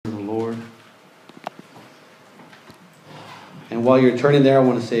And while you're turning there, I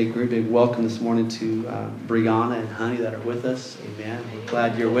want to say a great big welcome this morning to Brianna and Honey that are with us. Amen. We're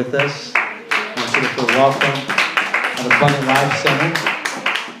glad you're with us. I want you to feel welcome at Abundant Life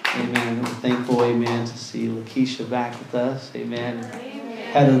Center. Amen. We're thankful, amen, to see Lakeisha back with us. Amen.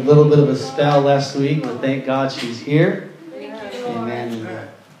 Had a little bit of a spell last week, but thank God she's here. Amen. And,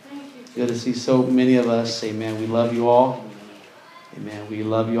 good to see so many of us. Amen. We love you all. Amen. We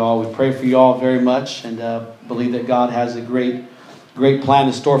love you all. We pray for you all very much and believe that God has a great plan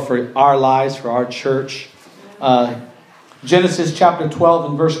in store for our lives, for our church. Genesis chapter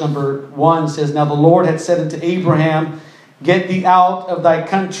 12 and verse number 1 says, Now the Lord had said unto Abraham, Get thee out of thy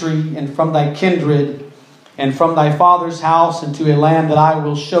country and from thy kindred and from thy father's house into a land that I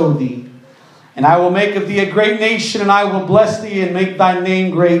will show thee. And I will make of thee a great nation, and I will bless thee and make thy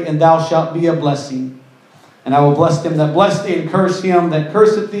name great, and thou shalt be a blessing. And I will bless them that bless thee, and curse him that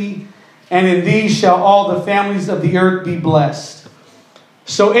curseth thee. And in thee shall all the families of the earth be blessed.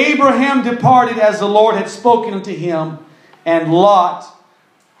 So Abraham departed as the Lord had spoken unto him, and Lot,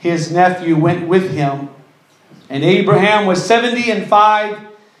 his nephew, went with him. And Abraham was 75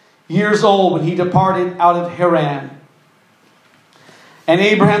 years old when he departed out of Haran. And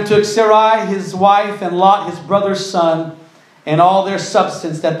Abraham took Sarai his wife, and Lot his brother's son, and all their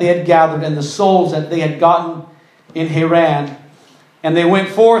substance that they had gathered, and the souls that they had gotten in Haran. And they went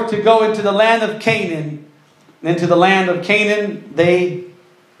forth to go into the land of Canaan. And into the land of Canaan they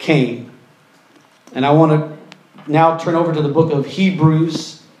came. And I want to now turn over to the book of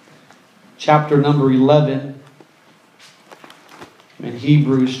Hebrews, chapter number 11. In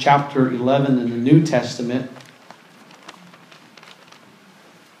Hebrews chapter 11 in the New Testament.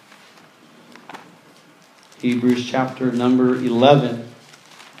 Hebrews chapter number 11.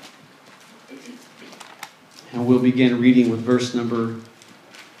 And we'll begin reading with verse number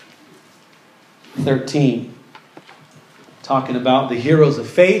 13. Talking about the heroes of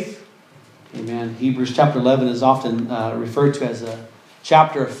faith. Amen. Hebrews chapter 11 is often referred to as a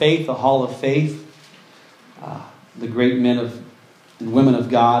chapter of faith, a hall of faith. The great men and women of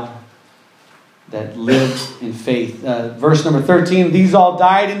God that lived in faith. Verse number 13, These all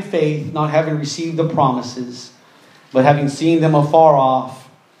died in faith, not having received the promises, but having seen them afar off,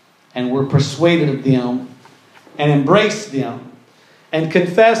 and were persuaded of them, and embraced them, and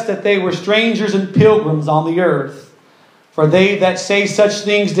confessed that they were strangers and pilgrims on the earth. For they that say such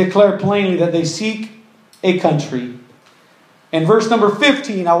things declare plainly that they seek a country. And verse number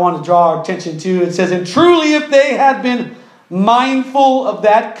 15, I want to draw our attention to. It says, And truly if they had been mindful of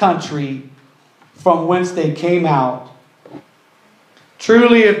that country from whence they came out.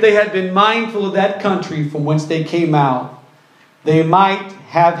 Truly, if they had been mindful of that country from whence they came out, they might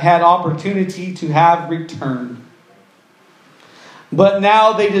have had opportunity to have returned. But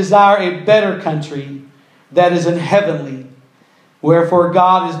now they desire a better country that is in heavenly. Wherefore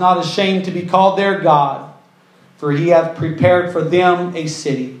God is not ashamed to be called their God, for he hath prepared for them a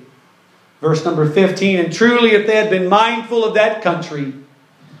city. Verse number 15, And truly, if they had been mindful of that country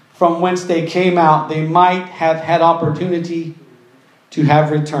from whence they came out, they might have had opportunity to have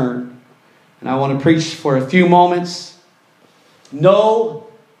returned. And I want to preach for a few moments. No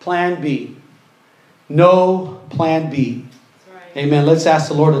plan B. No plan B. Right. Amen. Let's ask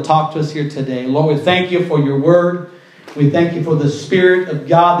the Lord to talk to us here today. Lord, we thank you for your word. We thank you for the Spirit of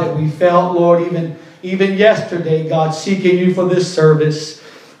God that we felt, Lord, even yesterday, God, seeking you for this service.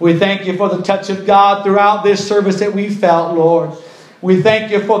 We thank you for the touch of God throughout this service that we felt, Lord. We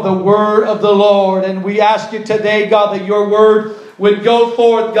thank you for the word of the Lord. And we ask you today, God, that your word would go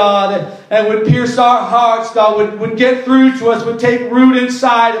forth, God, and would pierce our hearts, God, would get through to us, would take root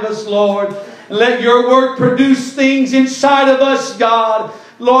inside of us, Lord. And let your word produce things inside of us, God,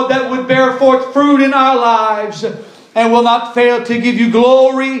 Lord, that would bear forth fruit in our lives and will not fail to give you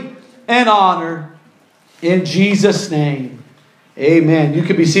glory and honor. In Jesus' name, amen. You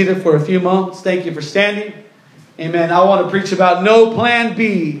can be seated for a few moments. Thank you for standing. Amen. I want to preach about no plan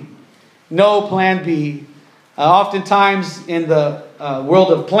B. No plan B. Oftentimes in the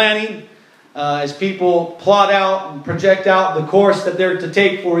world of planning, as people plot out and project out the course that they're to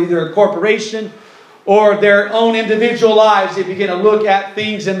take for either a corporation or their own individual lives, they begin to look at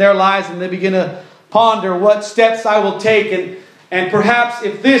things in their lives and they begin to ponder what steps I will take. And perhaps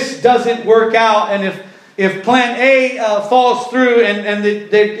if this doesn't work out, and if plan A falls through and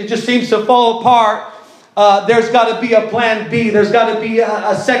it just seems to fall apart, there's got to be a plan B. There's got to be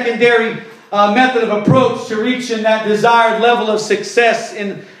a secondary method of approach to reaching that desired level of success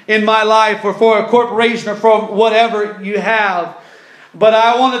in my life, or for a corporation, or for whatever you have. But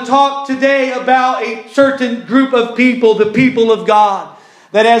I want to talk today about a certain group of people, the people of God.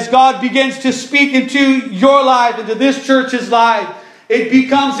 that as God begins to speak into your life, into this church's life, it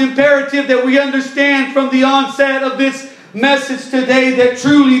becomes imperative that we understand from the onset of this message today that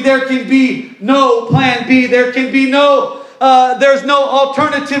truly there can be no plan B. There can be there's no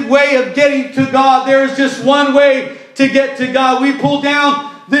alternative way of getting to God. There's just one way to get to God. We pull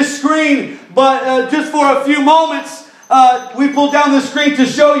down this screen, but just for a few moments, we pulled down the screen to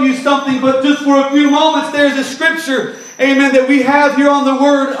show you something, but just for a few moments, there's a scripture, amen, that we have here on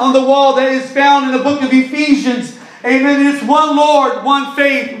the wall that is found in the book of Ephesians. Amen. It's one Lord, one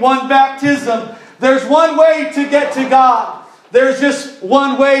faith, one baptism. There's one way to get to God. There's just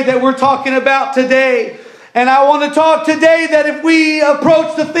one way that we're talking about today. And I want to talk today that if we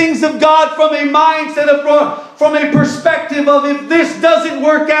approach the things of God from a mindset from a perspective of if this doesn't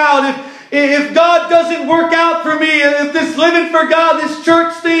work out, if God doesn't work out for me, if this living for God, this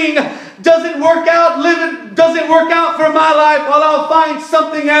church thing doesn't work out for my life, well, I'll find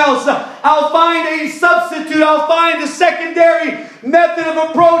something else. I'll find a substitute. I'll find a secondary method of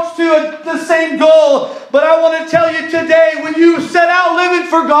approach to the same goal. But I want to tell you today, when you set out living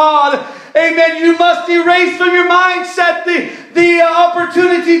for God, amen, you must erase from your mindset the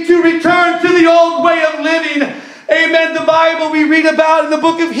opportunity to return to the old way of living. Amen. The Bible we read about in the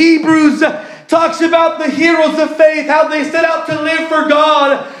book of Hebrews talks about the heroes of faith, how they set out to live for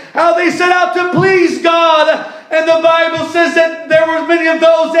God, how they set out to please God. And the Bible says that there were many of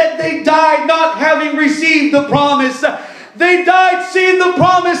those that they died not having received the promise. They died seeing the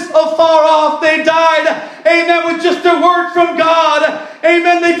promise afar off. They died, amen, with just a word from God.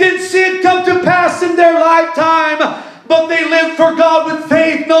 Amen. They didn't see it come to pass in their lifetime, but they lived for God with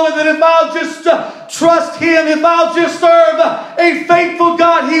faith, knowing that if I'll just trust Him, if I'll just serve a faithful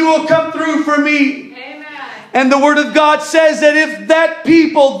God, He will come through for me. Amen. And the Word of God says that if that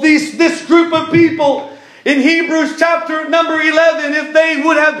people, this group of people, in Hebrews chapter number 11, if they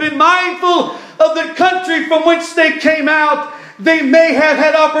would have been mindful of the country from which they came out, they may have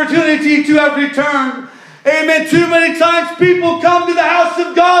had opportunity to have returned. Amen. Too many times people come to the house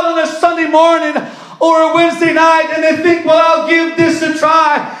of God on a Sunday morning or a Wednesday night and they think, well, I'll give this a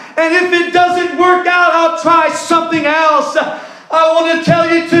try. And if it doesn't work out, I'll try something else. I want to tell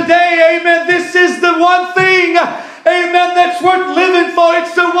you today, amen, this is the one thing, amen, that's worth living for.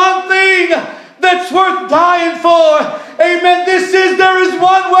 It's the one thing that's worth dying for. Amen. There is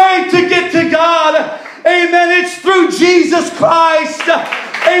one way to get to God. Amen. It's through Jesus Christ.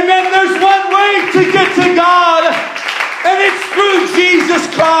 Amen. There's one way to get to God, and it's through Jesus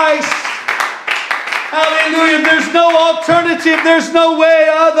Christ. Hallelujah. There's no alternative. There's no way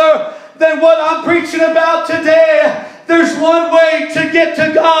other than what I'm preaching about today. There's one way to get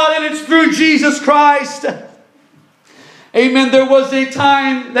to God, and it's through Jesus Christ. Amen. There was a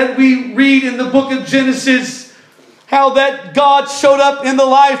time that we read in the book of Genesis how that God showed up in the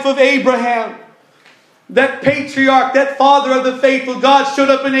life of Abraham. That patriarch, that father of the faithful, God showed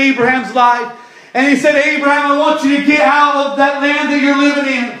up in Abraham's life. And He said, Abraham, I want you to get out of that land that you're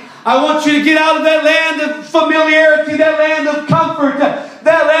living in. I want you to get out of that land of familiarity, that land of comfort,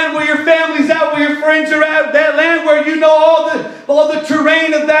 that land where your family's at, where your friends are at, that land where you know all the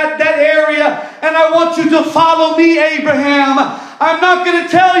terrain of that area. And I want you to follow me, Abraham. I'm not going to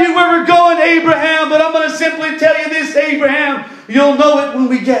tell you where we're going, Abraham, but I'm going to simply tell you this, Abraham. You'll know it when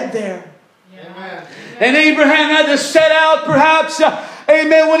we get there. Amen. And Abraham had to set out, perhaps,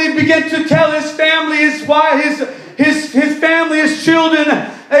 amen, when he began to tell his family, his wife, his family, his children,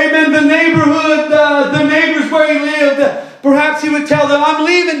 amen, the neighborhood, the neighbors where he lived. Perhaps he would tell them, I'm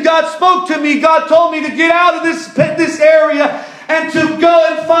leaving. God spoke to me. God told me to get out of this area and to go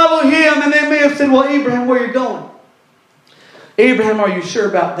and follow Him. And they may have said, well, Abraham, where are you going? Abraham, are you sure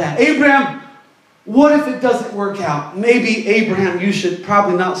about that? Abraham, what if it doesn't work out? Maybe, Abraham, you should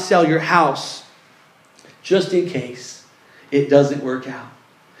probably not sell your house just in case it doesn't work out.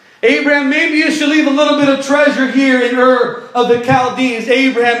 Abraham, maybe you should leave a little bit of treasure here in Ur of the Chaldeans.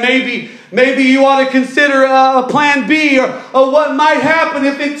 Abraham, maybe you ought to consider a plan B or what might happen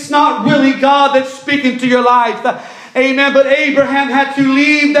if it's not really God that's speaking to your life. Amen. But Abraham had to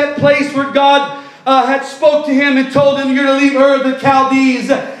leave that place where God had spoke to him and told him, you're to leave Ur of the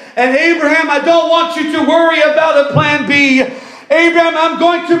Chaldees. And Abraham, I don't want you to worry about a plan B. Abraham, I'm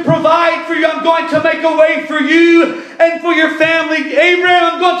going to provide for you. I'm going to make a way for you and for your family.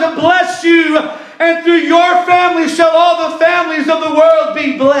 Abraham, I'm going to bless you. And through your family shall all the families of the world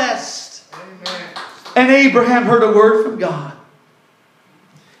be blessed. Amen. And Abraham heard a word from God.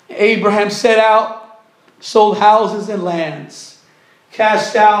 Abraham set out, sold houses and lands,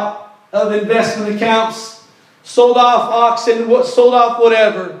 cashed out of investment accounts, sold off oxen, sold off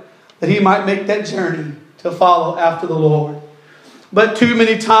whatever, that he might make that journey to follow after the Lord. But too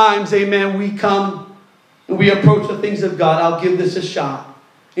many times, amen, we come and we approach the things of God. I'll give this a shot.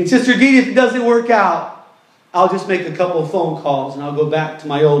 And Sister Dee, if it doesn't work out, I'll just make a couple of phone calls and I'll go back to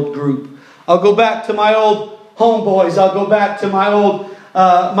my old group. I'll go back to my old homeboys. I'll go back to my old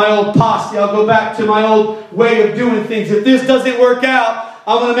posse. I'll go back to my old way of doing things. If this doesn't work out,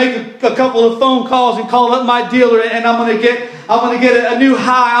 I'm going to make a couple of phone calls and call up my dealer, and I'm going to get a new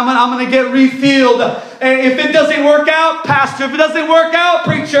high. I'm going to get refilled. And if it doesn't work out, pastor, if it doesn't work out,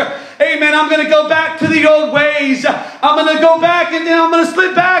 preacher, amen, I'm going to go back to the old ways. I'm going to go back and then I'm going to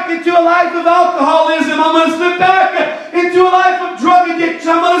slip back into a life of alcoholism. I'm going to slip back into a life of drug addiction.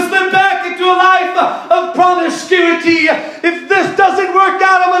 I'm going to slip back into a life of promiscuity. If this doesn't work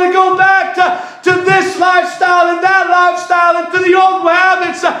out, I'm going to go back to this lifestyle and that lifestyle and to the old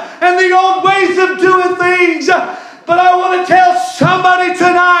habits and the old ways of doing things. But I want to tell somebody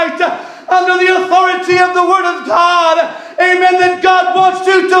tonight, under the authority of the Word of God, amen, that God wants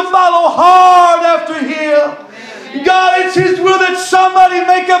you to follow hard after Him. God, it's His will that somebody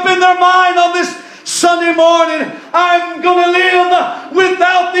make up in their mind on this Sunday morning, I'm going to live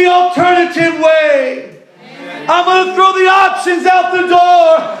without the alternative way. I'm going to throw the options out the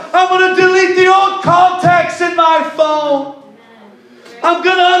door. I'm going to delete the old contacts in my phone. I'm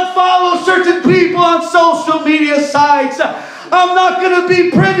going to unfollow certain people on social media sites. I'm not going to be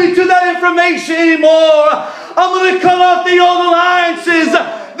privy to that information anymore. I'm going to cut off the old alliances,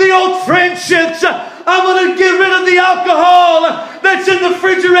 the old friendships. I'm going to get rid of the alcohol that's in the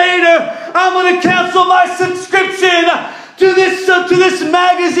refrigerator. I'm going to cancel my subscription to this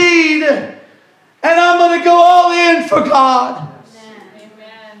magazine. And I'm going to go all in for God.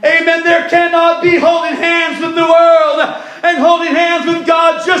 Amen. There cannot be holding hands with the world and holding hands with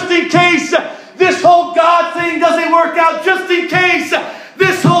God just in case this whole God thing doesn't work out. Just in case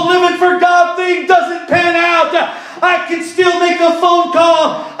this whole living for God thing doesn't pan out. I can still make a phone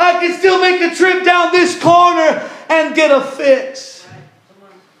call. I can still make a trip down this corner and get a fix.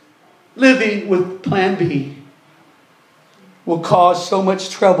 Living with plan B will cause so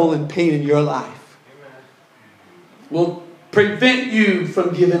much trouble and pain in your life. Will prevent you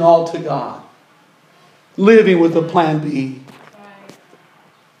from giving all to God. Living with a plan B.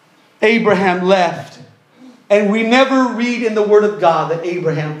 Abraham left. And we never read in the Word of God that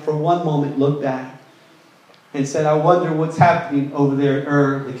Abraham for one moment looked back and said, I wonder what's happening over there in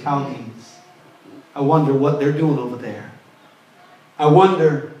Ur, the Chaldees. I wonder what they're doing over there. I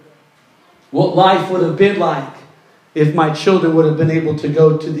wonder what life would have been like if my children would have been able to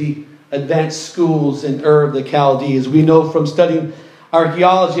go to the advanced schools in Ur of the Chaldees. We know from studying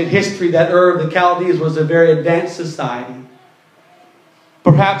archaeology and history that Ur of the Chaldees was a very advanced society.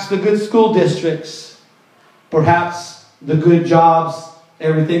 Perhaps the good school districts, perhaps the good jobs,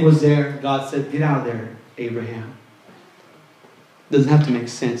 everything was there. God said, get out of there, Abraham. Doesn't have to make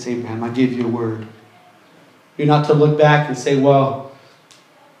sense, Abraham. I give you a word. You're not to look back and say, well,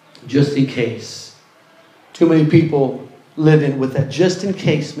 just in case. Too many people living with that just in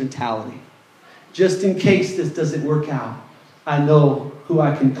case mentality. Just in case this doesn't work out. I know who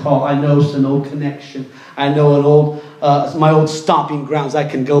I can call. I know some old connection. I know my old stomping grounds. I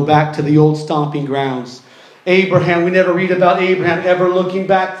can go back to the old stomping grounds. Abraham, we never read about Abraham ever looking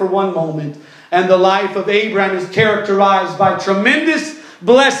back for one moment. And the life of Abraham is characterized by tremendous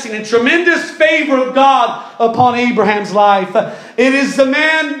blessing and tremendous favor of God upon Abraham's life. It is the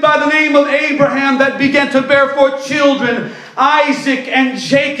man by the name of Abraham that began to bear forth children, Isaac and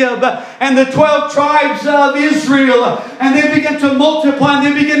Jacob and the 12 tribes of Israel. And they began to multiply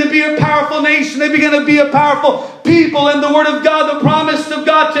and they began to be a powerful nation. They began to be a powerful people. And the word of God, the promise of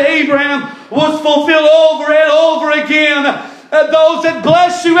God to Abraham was fulfilled over and over again. Those that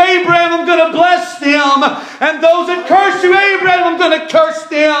bless you, Abraham, I'm going to bless them. And those that curse you, Abraham, I'm going to curse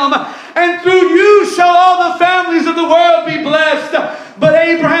them. And through you shall all the families of the world be blessed. But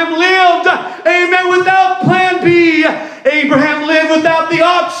Abraham lived, amen, without plan B. Abraham lived without the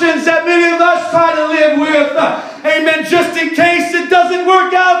options that many of us try to live with. Amen. Just in case it doesn't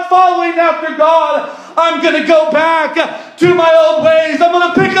work out following after God, I'm going to go back to my old ways. I'm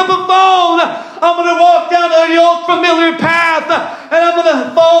going to pick up a phone. I'm going to walk down the old familiar path. And I'm going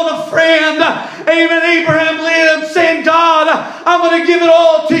to phone a friend. Amen. Abraham lived saying, God, I'm going to give it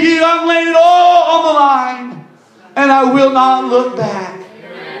all to you. I'm laying it all on the line. And I will not look back.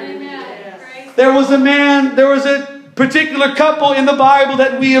 There was a particular couple in the Bible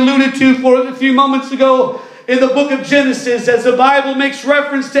that we alluded to for a few moments ago in the book of Genesis, as the Bible makes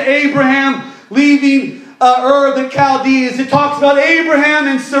reference to Abraham leaving Ur of the Chaldees. It talks about Abraham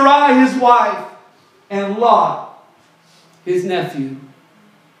and Sarai, his wife, and Lot, his nephew.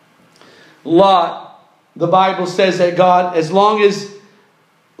 Lot the Bible says that God, as long as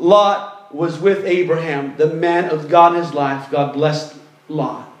Lot was with Abraham, the man of God in his life, God blessed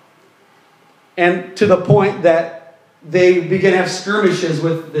Lot. And to the point that they began to have skirmishes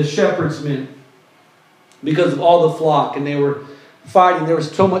with the shepherd's men because of all the flock, and they were fighting. There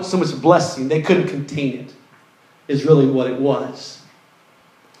was so much blessing. They couldn't contain it, is really what it was.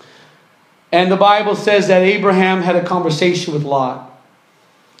 And the Bible says that Abraham had a conversation with Lot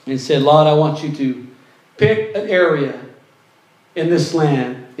and said, Lot, I want you to pick an area in this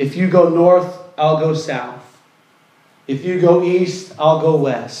land. If you go north, I'll go south. If you go east, I'll go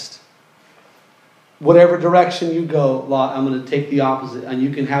west. Whatever direction you go, Lot, I'm going to take the opposite, and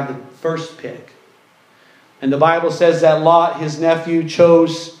you can have the first pick. And the Bible says that Lot, his nephew,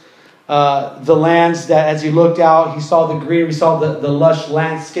 chose the lands that as he looked out, he saw the greenery, he saw the lush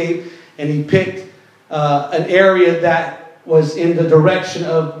landscape, and he picked an area that was in the direction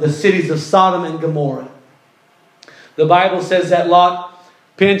of the cities of Sodom and Gomorrah. The Bible says that Lot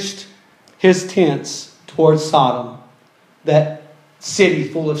pitched his tents towards Sodom, that city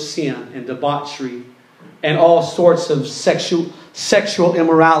full of sin and debauchery and all sorts of sexual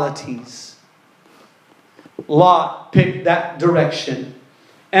immoralities. Lot picked that direction.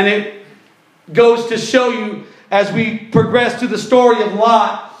 And it goes to show you, as we progress through the story of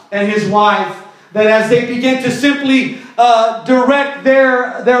Lot and his wife, that as they begin to simply direct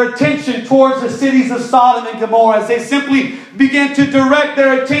their attention towards the cities of Sodom and Gomorrah, as they simply begin to direct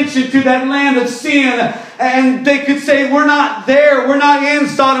their attention to that land of sin, and they could say, we're not there, we're not in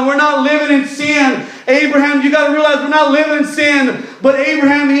Sodom, we're not living in sin. Abraham, you got to realize we're not living in sin. But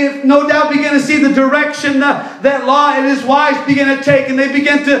Abraham, he no doubt began to see the direction that Lot and his wife began to take, and they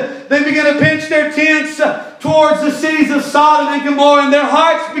began to pitch their tents towards the cities of Sodom and Gomorrah, and their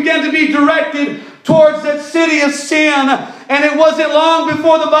hearts began to be directed towards that city of sin. And it wasn't long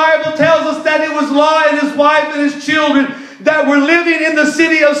before the Bible tells us that it was Lot and his wife and his children that were living in the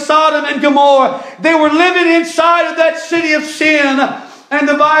city of Sodom and Gomorrah. They were living inside of that city of sin. And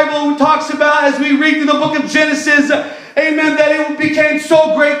the Bible talks about, as we read through the book of Genesis, amen, that it became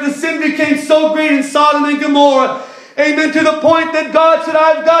so great, the sin became so great in Sodom and Gomorrah, amen, to the point that God said,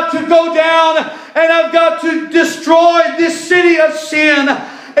 I've got to go down and I've got to destroy this city of sin.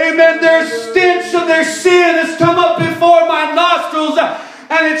 Amen. Their stench of their sin has come up before my nostrils,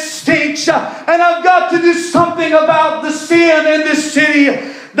 and it stinks. And I've got to do something about the sin in this city.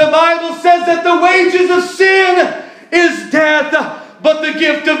 The Bible says that the wages of sin is death, but the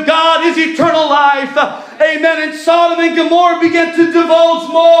gift of God is eternal life. Amen. And Sodom and Gomorrah began to divulge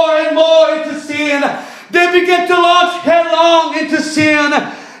more and more into sin. They began to launch headlong into sin.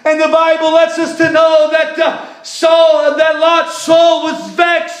 And the Bible lets us to know that Lot's soul was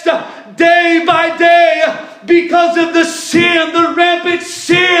vexed day by day because of the sin, the rampant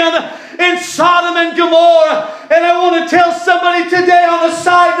sin in Sodom and Gomorrah. And I want to tell somebody today on a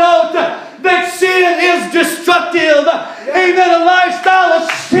side note that sin is destructive. Amen. A lifestyle of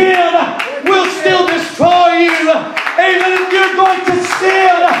sin will still destroy you. Amen. If you're going to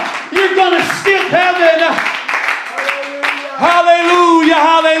sin, you're going to skip heaven. Hallelujah,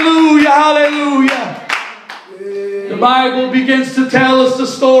 hallelujah, hallelujah. The Bible begins to tell us the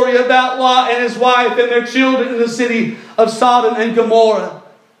story about Lot and his wife and their children in the city of Sodom and Gomorrah.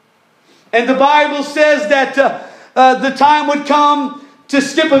 And the Bible says that the time would come, to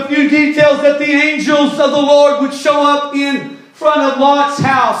skip a few details, that the angels of the Lord would show up in front of Lot's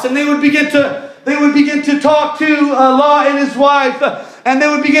house, and they would begin to talk to Lot and his wife, and they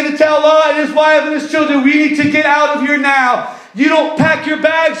would begin to tell Lot and his wife and his children, we need to get out of here now. You don't pack your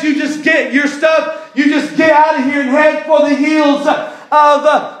bags, you just get your stuff, you just get out of here and head for the hills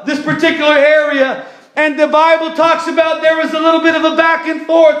of this particular area. And the Bible talks about there was a little bit of a back and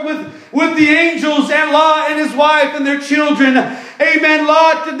forth with the angels and Lot and his wife and their children. Amen.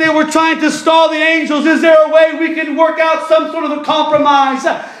 Lot, they were trying to stall the angels. Is there a way we can work out some sort of a compromise?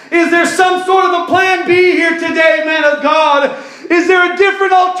 Is there some sort of a plan B here today, man of God? Is there a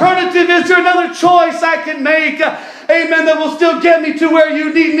different alternative? Is there another choice I can make? Amen. That will still get me to where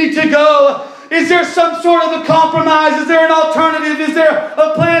you need me to go. Is there some sort of a compromise? Is there an alternative? Is there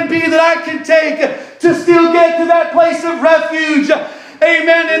a plan B that I can take to still get to that place of refuge?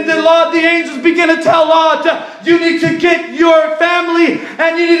 Amen. And the angels begin to tell Lot, you need to get your family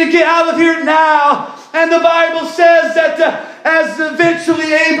and you need to get out of here now. And the Bible says that as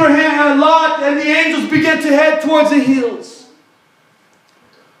eventually Abraham and Lot and the angels begin to head towards the hills,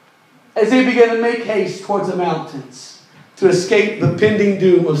 as they began to make haste towards the mountains to escape the pending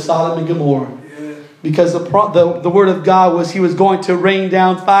doom of Sodom and Gomorrah. Yeah. Because the word of God was he was going to rain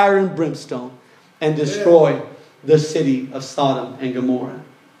down fire and brimstone and destroy the city of Sodom and Gomorrah.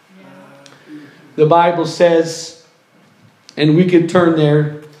 Yeah. The Bible says, and we can turn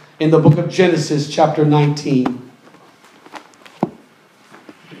there in the book of Genesis chapter 19.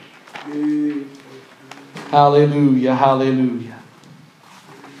 Hallelujah, hallelujah.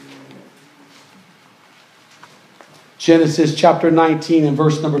 Genesis chapter 19 and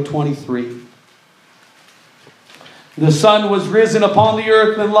verse number 23. The sun was risen upon the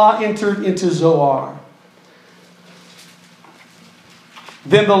earth when Lot entered into Zoar.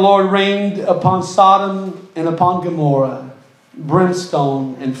 Then the Lord rained upon Sodom and upon Gomorrah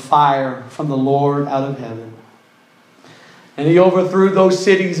brimstone and fire from the Lord out of heaven. And he overthrew those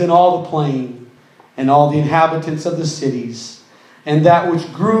cities and all the plain and all the inhabitants of the cities and that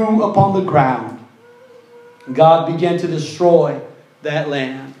which grew upon the ground. God began to destroy that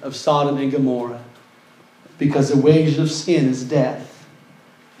land of Sodom and Gomorrah, because the wages of sin is death,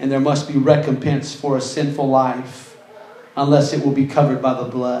 and there must be recompense for a sinful life unless it will be covered by the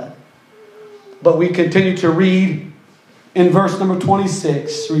blood. But we continue to read in verse number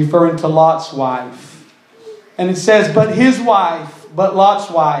 26, referring to Lot's wife. And it says, but Lot's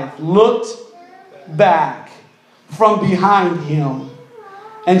wife looked back from behind him,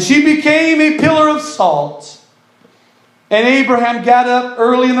 and she became a pillar of salt. And Abraham got up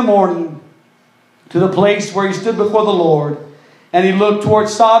early in the morning to the place where he stood before the Lord. And he looked toward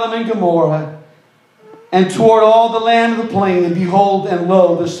Sodom and Gomorrah and toward all the land of the plain. And behold, and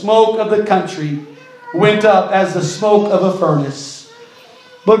lo, the smoke of the country went up as the smoke of a furnace.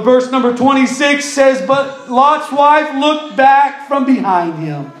 But verse number 26 says, but Lot's wife looked back from behind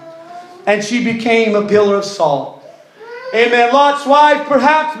him, and she became a pillar of salt. Amen. Lot's wife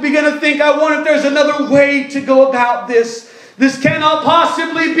perhaps began to think, I wonder if there's another way to go about this. This cannot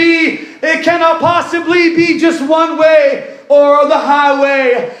possibly be, it cannot possibly be just one way or the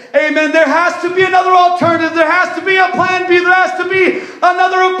highway. Amen. There has to be another alternative. There has to be a plan B. There has to be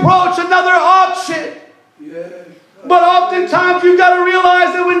another approach, another option. Yes. But oftentimes you've got to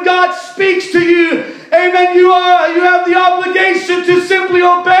realize that when God speaks to you, amen, you have the obligation to simply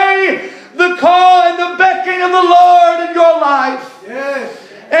obey the call and the beckoning of the Lord in your life. Yes.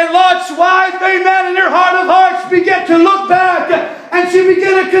 And Lot's wife, amen, in her heart of hearts began to look back, and she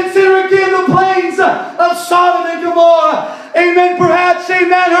began to consider again the plains of Sodom and Gomorrah. Amen. Perhaps,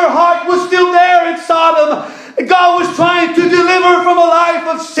 amen, her heart was still there in Sodom. God was trying to deliver her from a life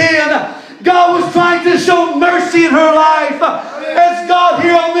of sin. God was trying to show mercy in her life. As God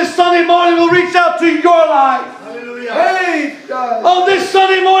here on this Sunday morning will reach out to your life. Hey, on this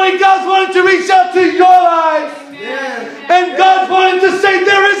Sunday morning, God's wanting to reach out to your life. Amen. And God's wanting to say,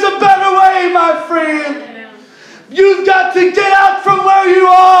 there is a better way, my friend. You've got to get out from where you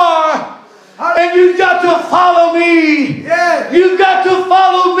are. And you've got to follow me. You've got to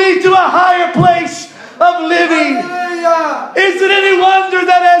follow me to a higher place of living. Is it any wonder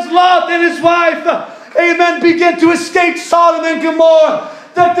that as Lot and his wife, amen, began to escape Sodom and Gomorrah,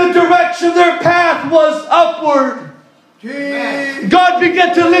 that the direction of their path was upward? God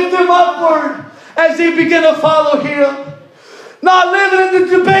began to lift them upward as they began to follow Him. Not living in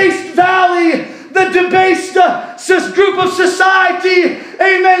the debased valley, the debased group of society,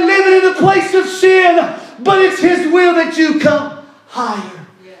 amen, living in the place of sin, but it's His will that you come higher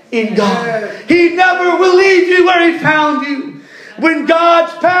in God. He never will leave you where He found you. When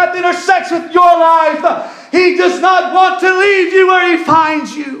God's path intersects with your life, He does not want to leave you where He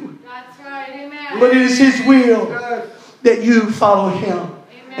finds you. That's right, amen. But it is His will that you follow Him. Amen.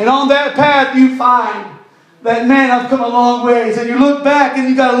 And on that path you find that, man, I've come a long ways. And you look back and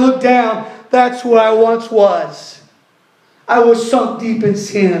you got to look down. That's where I once was. I was sunk deep in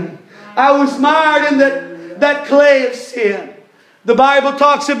sin. I was mired in that clay of sin. The Bible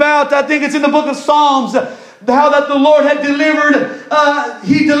talks about, I think it's in the book of Psalms, how that the Lord had delivered,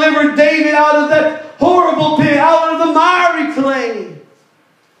 He delivered David out of that horrible pit, out of the miry clay,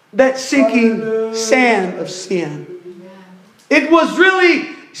 that sinking sand of sin. It was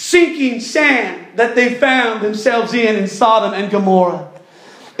really sinking sand that they found themselves in Sodom and Gomorrah.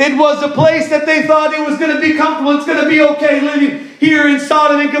 It was a place that they thought it was going to be comfortable. It's going to be okay living here in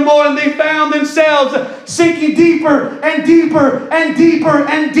Sodom and Gomorrah. And they found themselves sinking deeper and deeper and deeper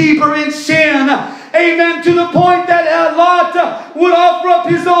and deeper in sin. Amen. To the point that Lot would offer up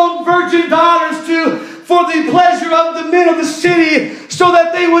his own virgin daughters for the pleasure of the men of the city, so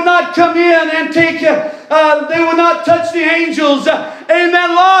that they would not come in and they would not touch the angels.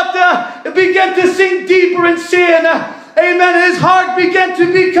 Amen. Lot began to sink deeper in sin. Amen. His heart began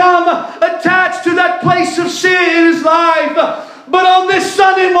to become attached to that place of sin in his life. But on this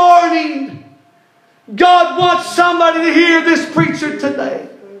Sunday morning, God wants somebody to hear this preacher today.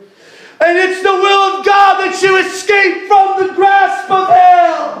 And it's the will of God that you escape from the grasp of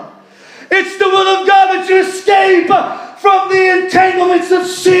hell. It's the will of God that you escape from the entanglements of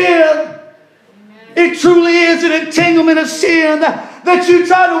sin. It truly is an entanglement of sin that you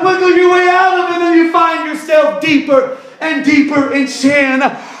try to wiggle your way out of, and then you find yourself deeper and deeper in sin.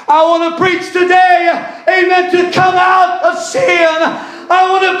 I want to preach today, amen, to come out of sin. I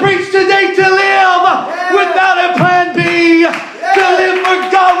want to preach today to live without a plan B. To live for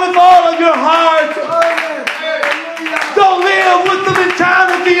God with all of your heart. Don't live with the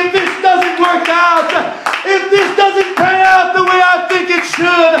mentality, if this doesn't work out, if this doesn't pan out the way I think it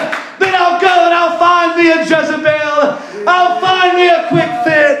should, then I'll go and I'll find me a Jezebel. I'll find me a quick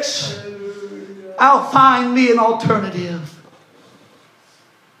fix. I'll find me an alternative.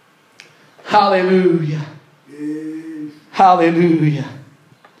 Hallelujah. Hallelujah.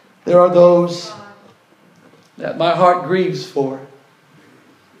 There are those that my heart grieves for,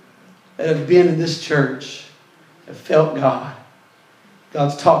 that have been in this church, have felt God.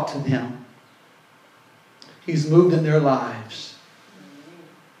 God's talked to them. He's moved in their lives.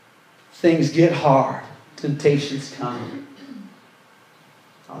 Things get hard. Temptations come.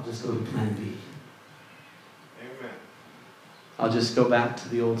 I'll just go to plan B. Amen. I'll just go back to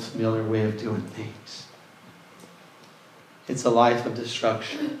the old familiar way of doing things. It's a life of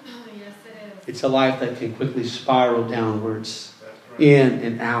destruction. Yes, it is. It's a life that can quickly spiral downwards. Right. In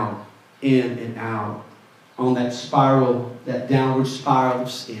and out. In and out. On that spiral, that downward spiral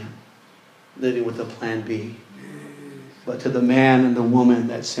of sin. Living with a plan B. But to the man and the woman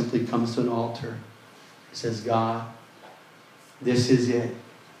that simply comes to an altar, he says, God, this is it.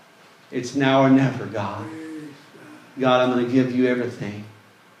 It's now or never, God. God, I'm going to give you everything.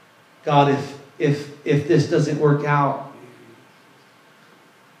 God, if this doesn't work out,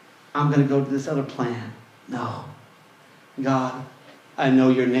 I'm going to go to this other plan. No. God, I know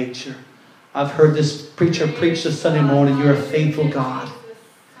your nature. I've heard this preacher preach this Sunday morning. You're a faithful God.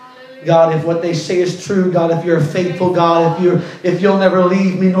 God, if what they say is true, God, if you're a faithful God, if you'll never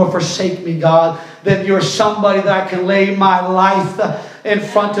leave me nor forsake me, God, then you're somebody that I can lay my life in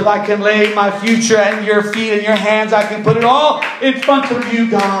front of. I can lay my future at your feet and your hands. I can put it all in front of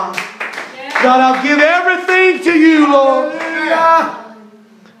you, God. God, I'll give everything to you, Lord.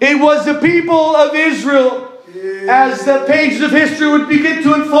 It was the people of Israel, as the pages of history would begin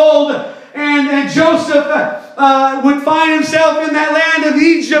to unfold, and Joseph would find himself in that land of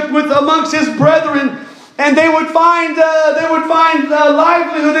Egypt with amongst his brethren, and they would find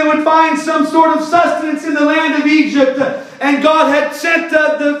livelihood. They would find some sort of sustenance in the land of Egypt. And God had sent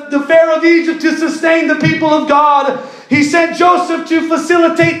the Pharaoh of Egypt to sustain the people of God. He sent Joseph to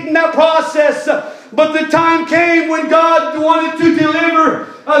facilitate in that process. But the time came when God wanted to deliver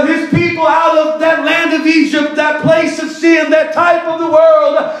His people out of that land of Egypt, that place of sin, that type of the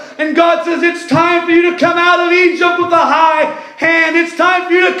world. And God says, it's time for you to come out of Egypt with a high hand. It's time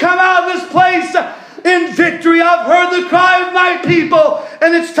for you to come out of this place in victory. I've heard the cry of my people,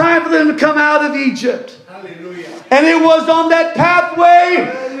 and it's time for them to come out of Egypt. Hallelujah. And it was on that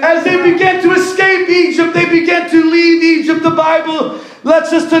pathway, as they began to escape Egypt, they began to leave Egypt. The Bible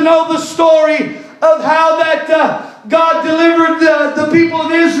lets us to know the story of how that God delivered the people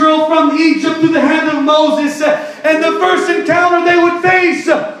of Israel from Egypt through the hand of Moses. And the first encounter they would face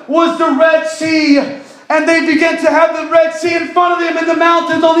was the Red Sea. And they began to have the Red Sea in front of them and the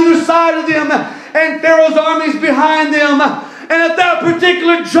mountains on either side of them, and Pharaoh's armies behind them. And at that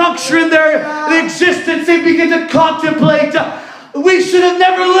particular juncture in their existence, they began to contemplate, we should have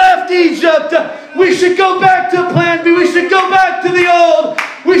never left Egypt. We should go back to plan B. We should go back to the old.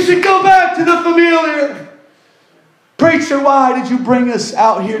 We should go back to the familiar. Preacher, why did you bring us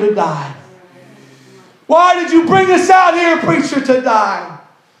out here to die? Why did you bring us out here, preacher, to die?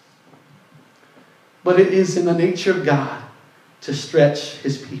 But it is in the nature of God to stretch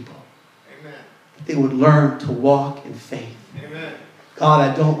His people. Amen. They would learn to walk in faith. Amen. God,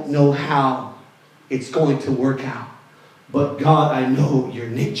 I don't know how it's going to work out. But God, I know your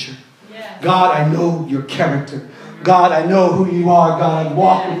nature. Yes. God, I know your character. God, I know who you are. God, I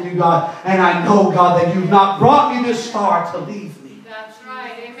walk with you, God. And I know, God, that you've not brought me this far to leave me. That's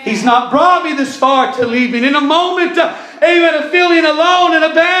right. Amen. He's not brought me this far to leave me. And in a moment, amen, of feeling alone and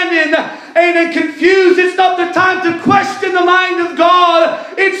abandoned, and confused, it's not the time to question the mind of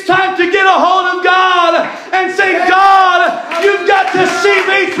God. It's time to get a hold of God and say, God, you've got to see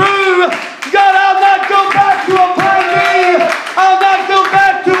me through. God, I'll not go back to a plan B. I'll not go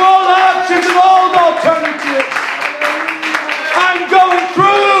back to old options and old alternatives. I'm going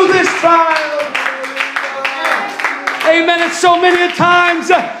through this trial. Amen. And so many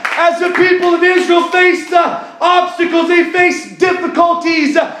times, as the people of Israel faced obstacles, they faced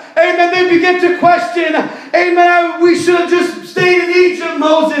difficulties. Amen. They begin to question. Amen. We should have just stayed in Egypt,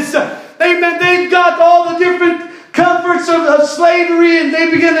 Moses. Amen. They've got all the different comforts of slavery, and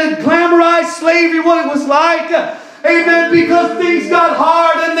they begin to glamorize slavery, what it was like. Amen. Because things got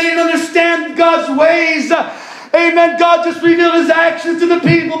hard and they didn't understand God's ways. Amen. God just revealed His actions to the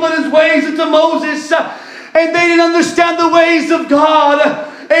people, but His ways to Moses. And they didn't understand the ways of God.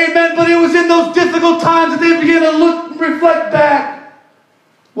 Amen. But it was in those difficult times that they began to reflect back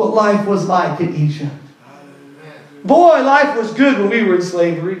what life was like in Egypt. Boy, life was good when we were in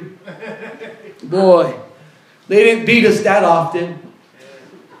slavery. Boy, they didn't beat us that often.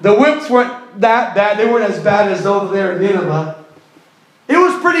 The whips weren't that bad. They weren't as bad as over there in Nineveh. It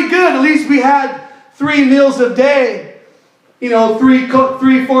was pretty good. At least we had 3 meals a day. You know,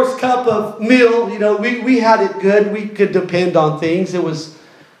 3/4 cup of meal. You know, we had it good. We could depend on things. It was,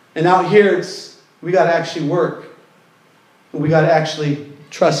 and out here we got to actually work. We got to actually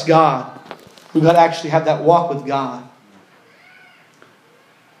trust God. We got to actually have that walk with God.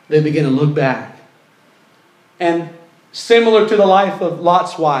 They begin to look back. And similar to the life of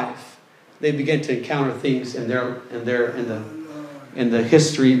Lot's wife, they begin to encounter things in the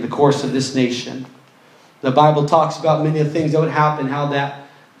history, in the course of this nation. The Bible talks about many of the things that would happen, how that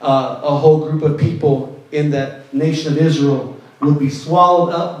a whole group of people in the nation of Israel would be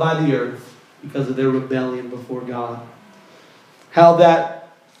swallowed up by the earth because of their rebellion before God. How that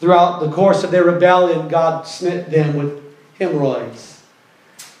throughout the course of their rebellion, God smit them with hemorrhoids.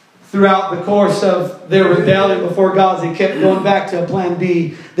 Throughout the course of their rebellion before God, they kept going back to a plan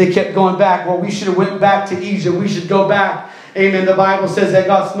B. They kept going back. Well, we should have went back to Egypt. We should go back. Amen. The Bible says that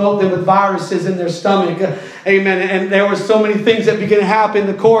God smote them with viruses in their stomach. Amen. And there were so many things that began to happen in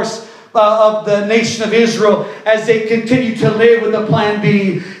the course of the nation of Israel as they continue to live with a plan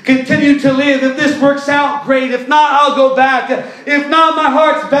B. Continue to live. If this works out, great. If not, I'll go back. If not, my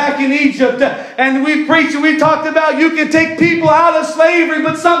heart's back in Egypt. And we preached and we talked about you can take people out of slavery,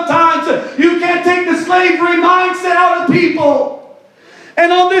 but sometimes you can't take the slavery mindset out of people.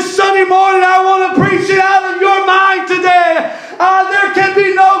 And on this Sunday morning, I want to preach it out of your mind today. There can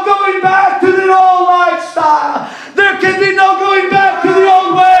be no going back to the old lifestyle. There can be no going back to the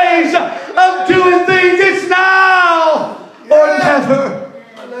old ways of doing things. It's now or never.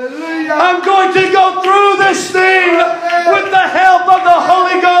 I'm going to go through this thing with the help of the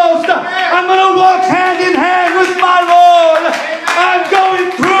Holy Ghost. I'm going to walk hand in hand with my Lord. I'm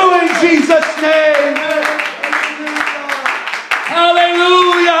going through in Jesus' name.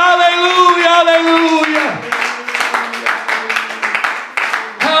 Hallelujah, hallelujah, hallelujah.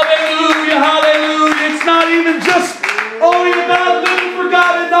 Hallelujah, hallelujah. It's not even just only about living for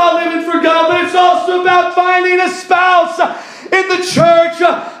God and not living for God, but it's also about finding a spouse in the church.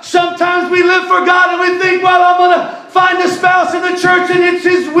 Sometimes we live for God and we think, well, I'm going to find a spouse in the church, and it's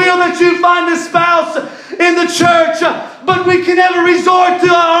His will that you find a spouse in the church. But we can never resort to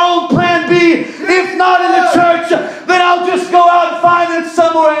our own plan B. If not in the church, then I'll just go out and find it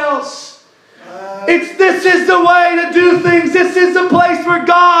somewhere else. This is the way to do things. This is the place where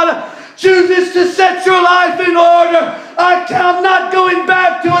God chooses to set your life in order. I'm not going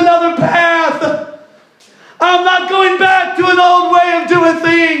back to another path. I'm not going back to an old way of doing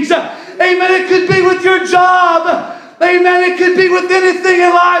things. Amen. It could be with your job. Amen. It could be with anything in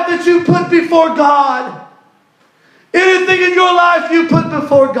life that you put before God. Anything in your life you put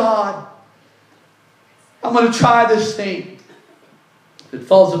before God. I'm going to try this thing. If it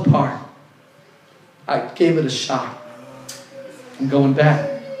falls apart, I gave it a shot. I'm going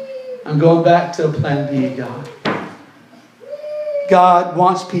back. I'm going back to a plan B, God. God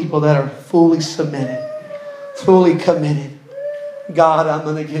wants people that are fully submitted, fully committed. God, I'm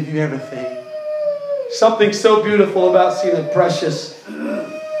going to give you everything. Something so beautiful about seeing a precious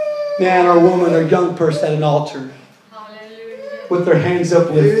man or woman or young person at an altar with their hands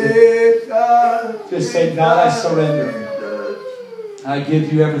uplifted. Just say, God, I surrender. I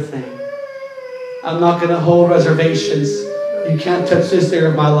give you everything. I'm not going to hold reservations. You can't touch this area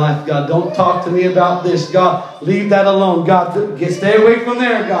of my life, God. Don't talk to me about this, God. Leave that alone, God. Stay away from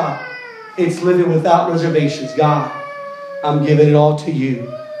there, God. It's living without reservations, God. I'm giving it all to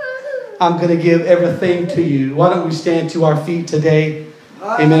you. I'm going to give everything to you. Why don't we stand to our feet today?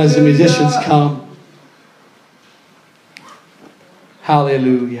 Amen. As the musicians come.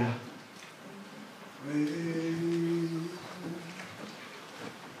 Hallelujah.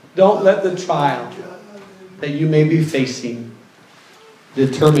 Don't let the trial that you may be facing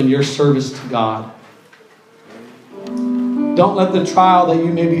determine your service to God. Don't let the trial that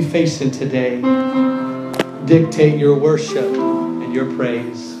you may be facing today dictate your worship and your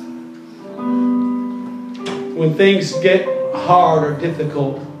praise. When things get hard or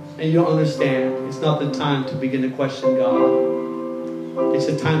difficult and you don't understand, it's not the time to begin to question God. It's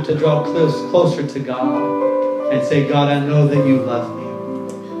a time to draw closer to God and say, God, I know that you love me.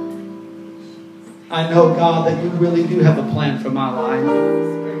 I know, God, that you really do have a plan for my life.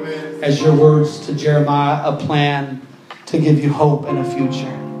 Amen. As your words to Jeremiah, a plan to give you hope and a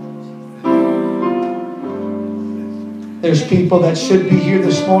future. There's people that should be here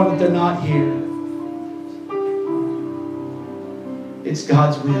this morning, they're not here. It's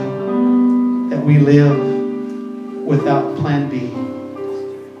God's will that we live without plan B.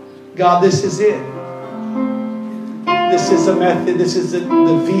 God, this is it. This is a method, this is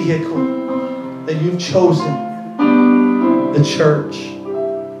the vehicle that you've chosen. The church,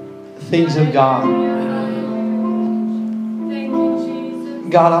 the things of God.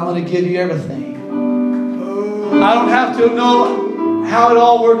 God, I'm going to give you everything. I don't have to know how it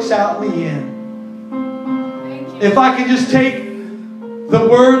all works out in the end. If I can just take the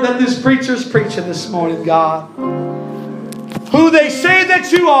word that this preacher's preaching this morning, God. Who they say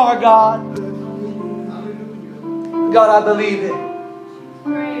that you are, God. God, I believe it.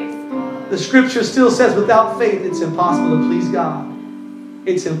 The scripture still says without faith it's impossible to please God.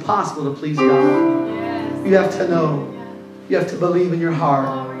 It's impossible to please God. You have to know. You have to believe in your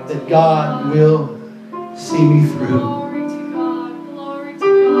heart that God will see me through.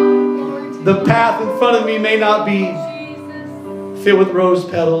 The path in front of me may not be filled with rose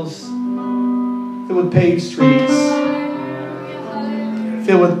petals, filled with paved streets,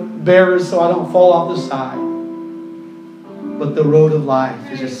 filled with barriers so I don't fall off the side. But the road of life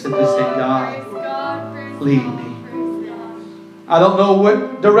is just simply saying, God, lead me. I don't know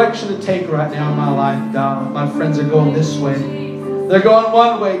what direction to take right now in my life, God. My friends are going this way. They're going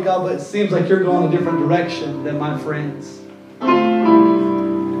one way, God, but it seems like you're going a different direction than my friends.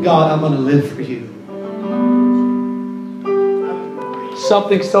 God, I'm going to live for you.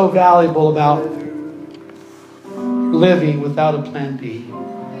 Something so valuable about living without a plan B.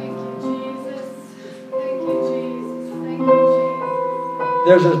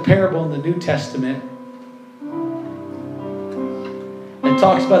 There's a parable in the New Testament that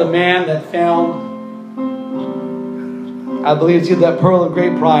talks about a man that found, I believe it's either that pearl of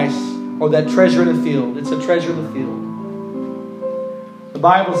great price or that treasure in a field. It's a treasure in the field. The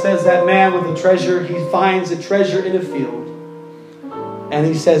Bible says that man with the treasure, he finds a treasure in a field. And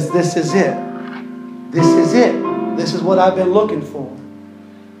he says, this is it. This is it. This is what I've been looking for.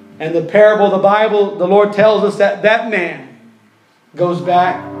 And the parable of the Bible, the Lord tells us that that man goes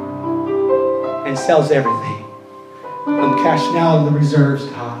back and sells everything. I'm cashing out of the reserves,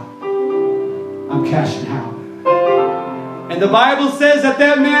 God. I'm cashing out. And the Bible says that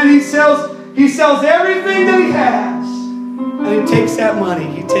that man, he sells everything that he has. And he takes that money.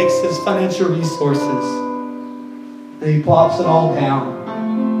 He takes his financial resources. And he plops it all down.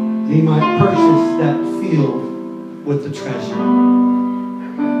 He might purchase that field with the treasure.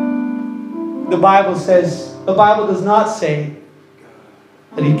 The Bible does not say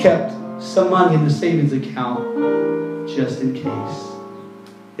that he kept some money in the savings account just in case.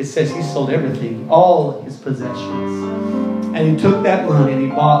 It says he sold everything, all his possessions. And he took that money and he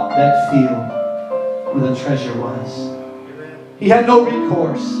bought that field where the treasure was. He had no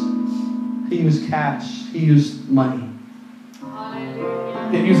recourse. He used cash. He used money.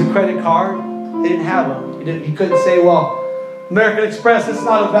 He didn't use a credit card. They didn't have them. He couldn't say, well, American Express, it's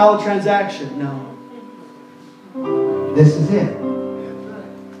not a valid transaction. No. This is it.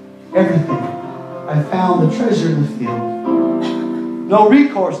 Everything. I found the treasure in the field. No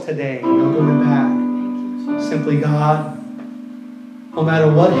recourse today. No going back. Simply, God, no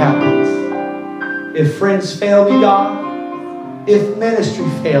matter what happens, if friends fail me, God, if ministry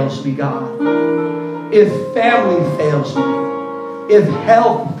fails me, God, if family fails me, if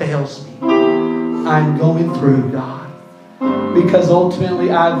health fails me, I'm going through, God. Because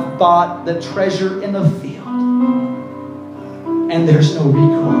ultimately I've bought the treasure in the field. And there's no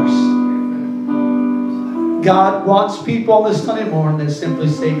recourse. God wants people on this Sunday morning that simply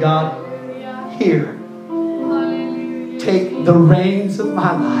say, God, here, take the reins of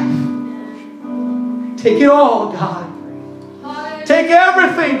my life. Take it all, God. Take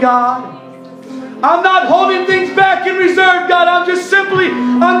everything, God. I'm not holding things back in reserve, God. I'm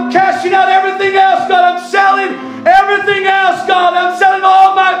cashing out everything else, God. I'm selling everything else, God. I'm selling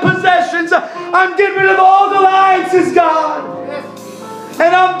all my possessions. I'm getting rid of all the alliances, God.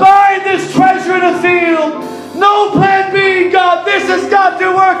 And I'm buying this treasure in a field. No plan B, God. This has got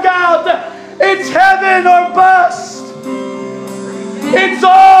to work out. It's heaven or bust. It's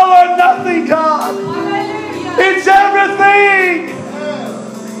all or nothing, God. It's everything.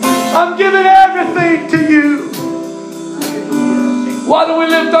 I'm giving everything to you. Why don't we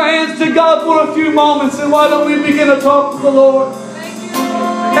lift our hands to God for a few moments, and why don't we begin to talk to the Lord?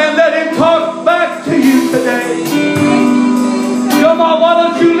 talk back to you today. Come on, why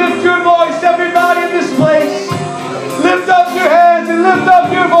don't you lift your voice, everybody in this place. Lift up your hands and lift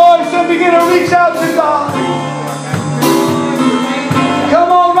up your voice and begin to reach out to God.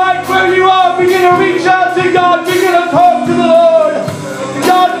 Come on, right where you are, begin to reach out to God. Begin to talk to the Lord.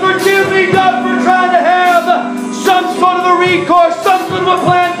 God, forgive me, God, for trying to have some sort of a recourse, some sort of a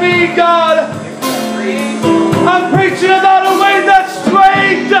plan B, God. I'm preaching about a way that's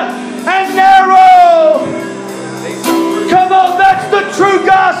straight and narrow. Come on, that's the true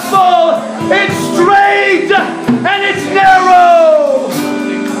gospel. It's straight and it's narrow.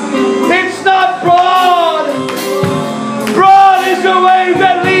 It's not broad. Broad is the way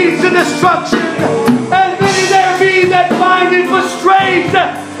that leads to destruction, and many there be that find it, but straight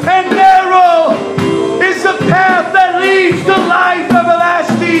and narrow is the path that leads to life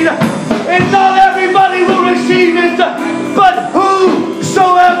everlasting. And not everybody will receive it, but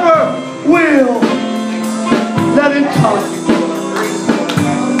whosoever will, let him come.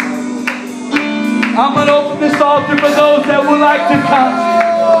 I'm going to open this altar for those that would like to come.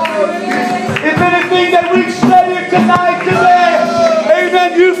 If anything that we've studied tonight, today,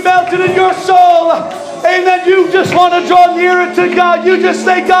 amen, you felt it in your soul. Amen, you just want to draw nearer to God. You just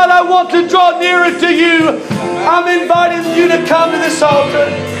say, God, I want to draw nearer to you. I'm inviting you to come to this altar.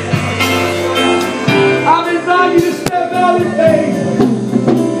 I'm inviting you to step out in faith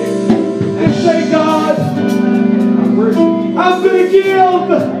and say, God, I'm going to give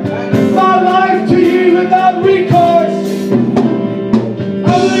my life to you without recourse. I'm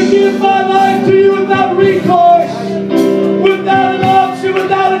going to give my life to you without recourse, without an option,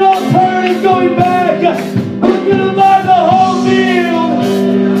 without an alternative going back. I'm going to buy the whole field.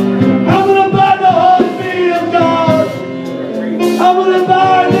 I'm going to buy the whole field, God. I'm going to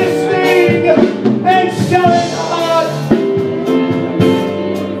buy this thing and sell it, God.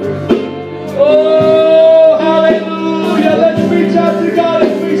 Oh, hallelujah. Let's reach out to God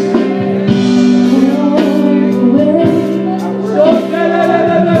as we sing. Oh,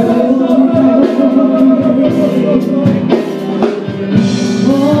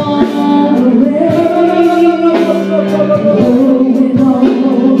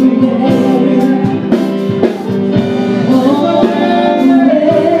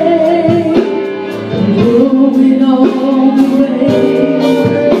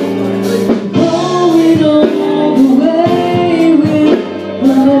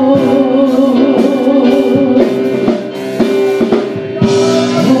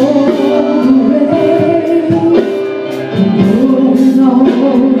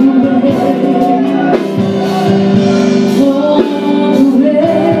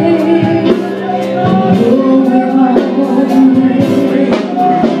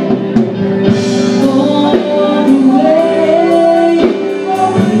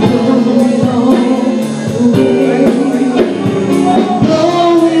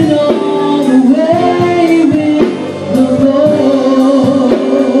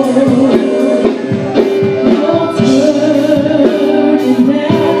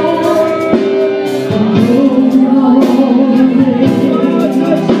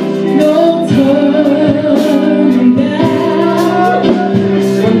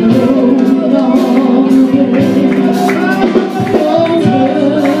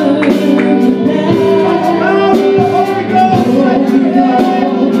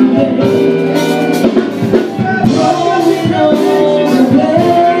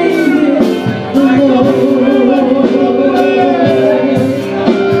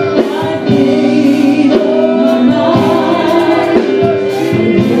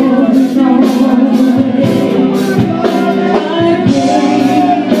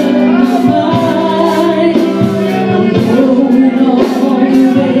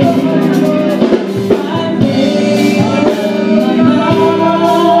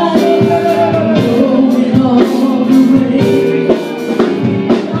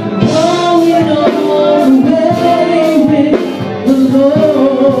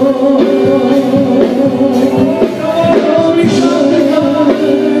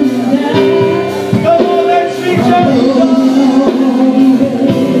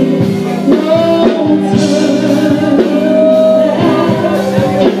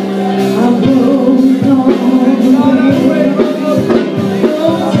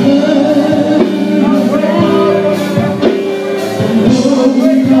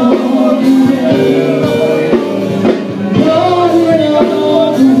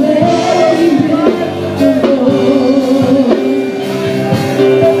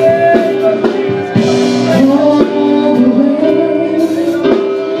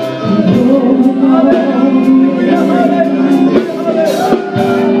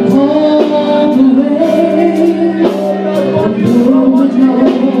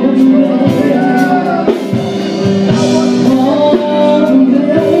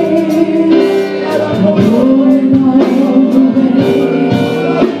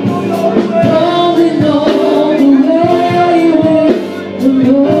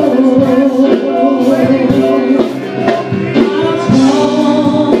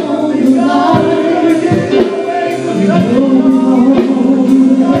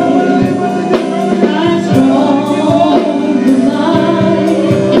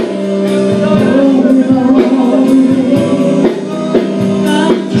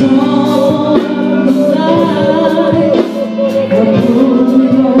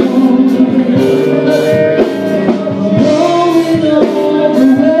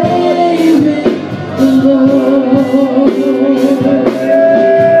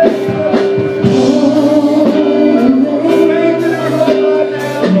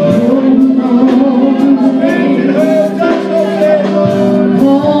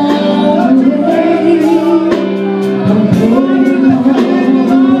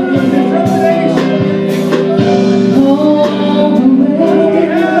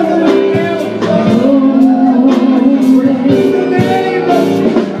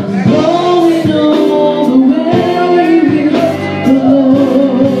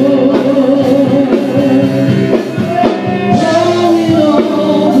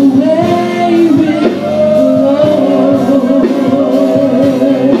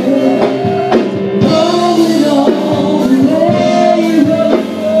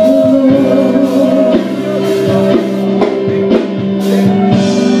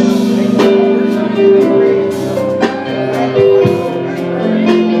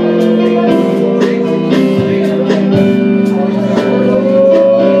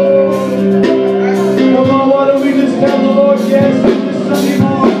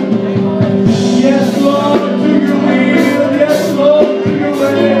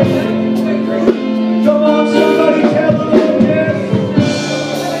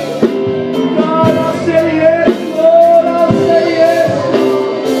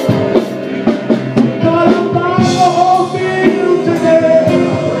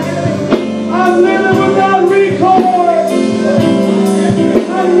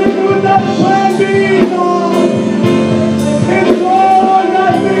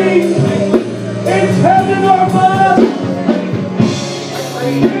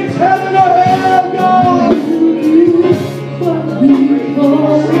 It's heaven or hell, God.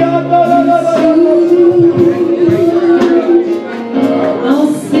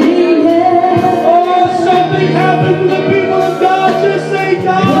 I'll sing it. Oh, something happened to the people of God. Just say,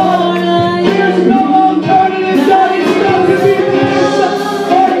 God, there's no alternative. God, it's not to be this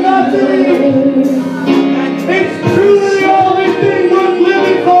or nothing. It's truly the only thing worth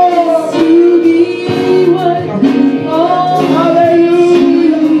living for. To be what you are.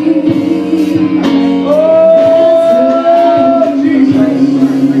 Hallelujah. Oh, Jesus.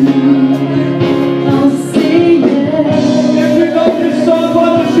 I'll sing it. If you know this song, why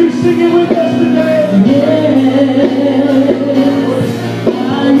don't you sing it with us today? I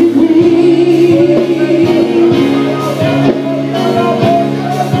agree.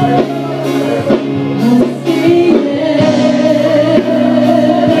 I'll sing it.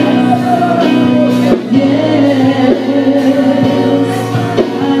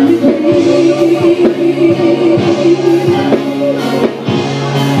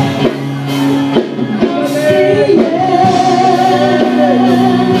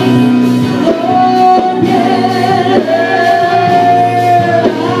 Yes,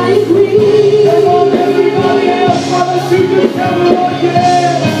 I Come on, everybody else, why don't you just tell me what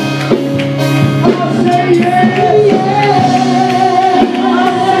yeah? I'll say yeah.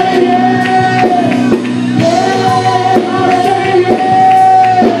 I'll say yeah. I'll say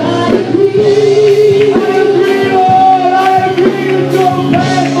yeah. I agree, Lord. I agree with your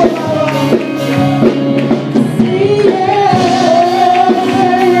plan for my life. Say yeah.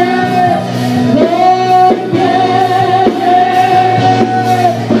 Say yeah. Lord, yeah.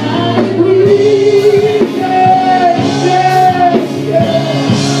 I agree. Yes, yes,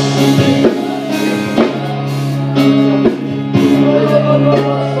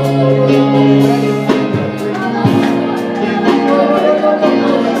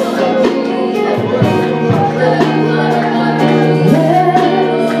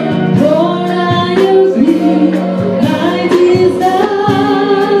 Lord, I agree. My desire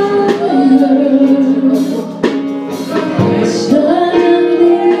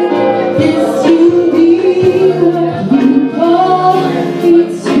is to be what you call me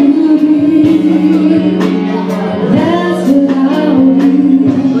to be. That's what I'll be.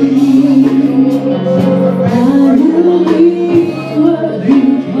 I will be what you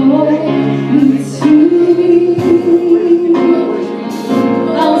call me to be.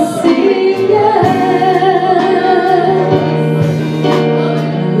 I'll sing yes.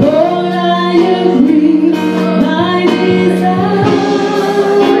 Lord, I agree. My desire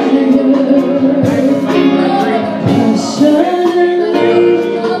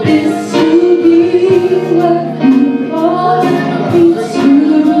is to be what you call me to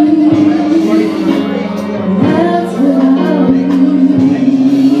be. That's what I'll be.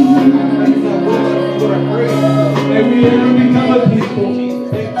 May we ever become a people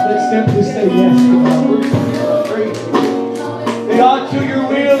that simply say yes to God. God, to your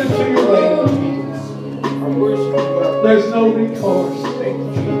will and to your way. There's no recourse.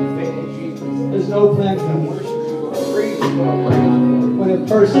 There's no plan B. When a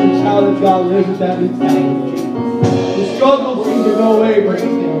person, a child of God, lives with that mentality, the struggle seems to go away, but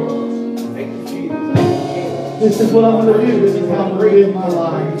this is what I'm going to do. This is how I'm going to live my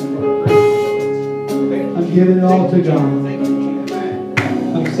life. I'm giving it all to God.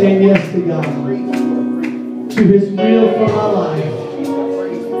 I'm saying yes to God, to His will for my life,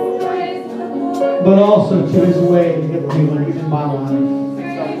 but also to His way of doing in my life.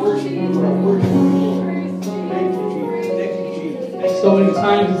 So many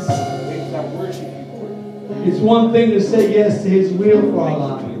times it's one thing to say yes to His will for our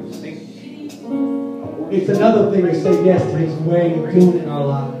lives. It's another thing to say yes to His way of doing it in our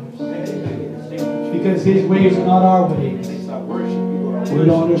lives. Because His ways are not our ways. We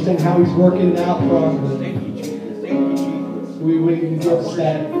don't understand how He's working it out for our good. We wouldn't even get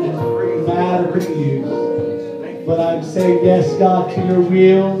upset and mad or confused. But I'm saying yes, God, to your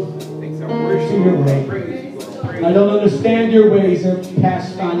will, to your way. I don't understand your ways. They're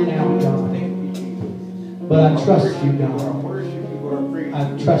past finding out, God. But I trust you, God. I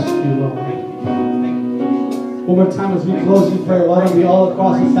trust you, Lord. One more time as we close in prayer, why don't we all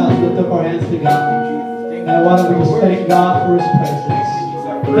across this house lift up our hands to God? And why don't we just thank God for His presence.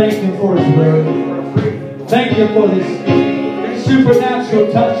 Thank Him for His word. Thank Him for this supernatural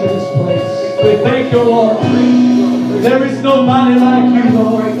touch in this place. We thank you, Lord. There is nobody like you,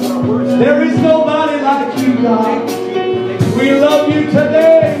 Lord. There is nobody like you, God. We love you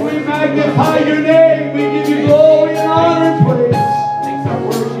today. We magnify your name. We give you glory and honor and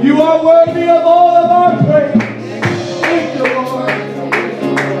praise. You are worthy of all of our praise. Thank you, Lord.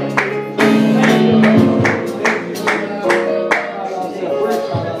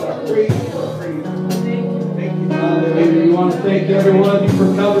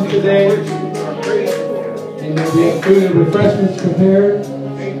 food and refreshments prepared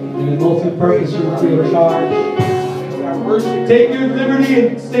in a multi-purpose room free of charge. Take your liberty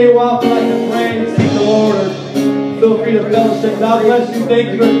and stay a while if you'd like to pray and seek the Lord, or feel free to fellowship. God bless you. Thank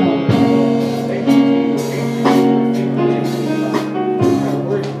you for coming.